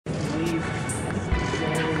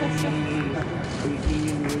we're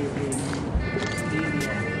dealing with in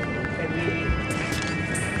India.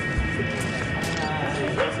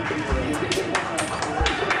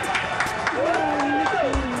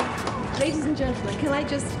 Ladies and gentlemen, can I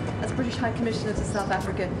just, as British High Commissioner to South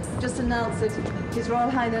Africa, just announce that His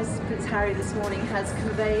Royal Highness Prince Harry this morning has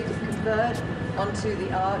conferred onto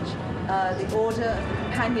the Arch the Order of the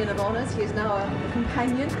Companion of Honours. He is now a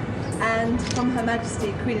companion, and from Her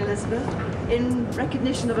Majesty Queen Elizabeth, in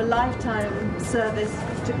recognition of a lifetime service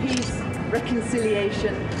to peace,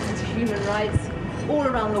 reconciliation, and to human rights all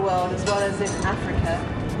around the world, as well as in Africa,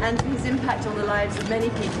 and his impact on the lives of many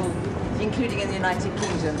people, including in the United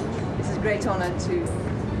Kingdom. It's a great honour to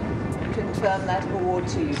confirm that award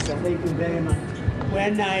to you, sir. Thank you very much.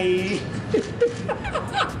 When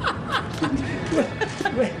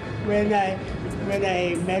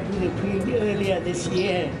I met with the Queen earlier this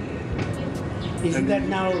year, isn't that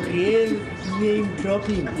now real name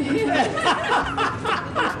dropping?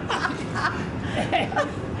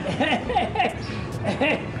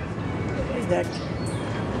 That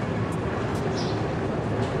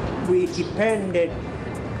we depended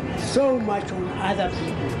so much on other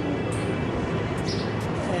people.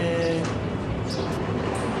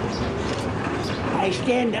 I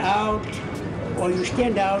stand out, or you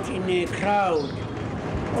stand out in a crowd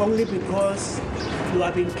only because you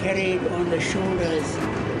have been carried on the shoulders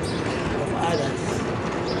of others.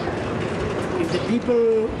 If the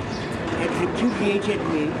people had repudiated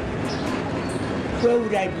me, where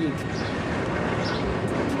would I be?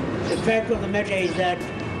 The fact of the matter is that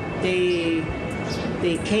they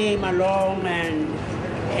came along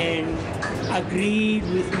and agreed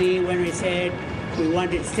with me when we said we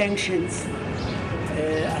wanted sanctions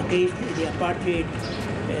against the apartheid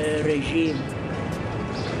regime.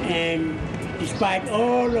 And despite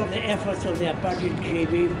all of the efforts of the apartheid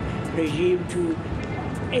regime to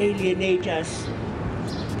alienate us,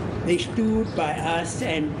 they stood by us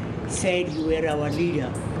and said you were our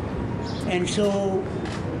leader. And so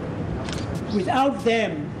without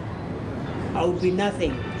them, I would be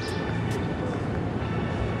nothing.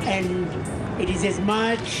 And it is as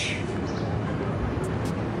much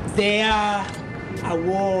their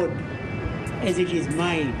award as it is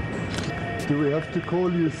mine. Do we have to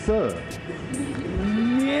call you sir?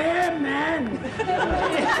 Yeah, man.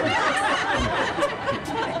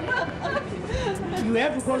 You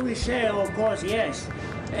have to call me sir, of course, yes.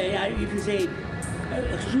 If you say,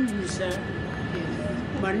 excuse me, sir,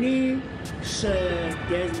 my name is Sir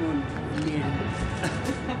Desmond Mill.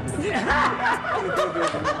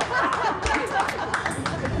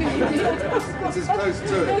 It's as close to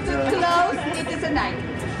it. It's as close, it is a night.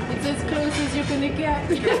 It's as close as you can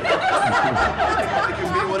get. It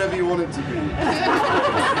can be whatever you want it to be.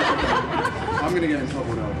 I'm going to get in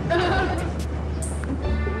trouble now.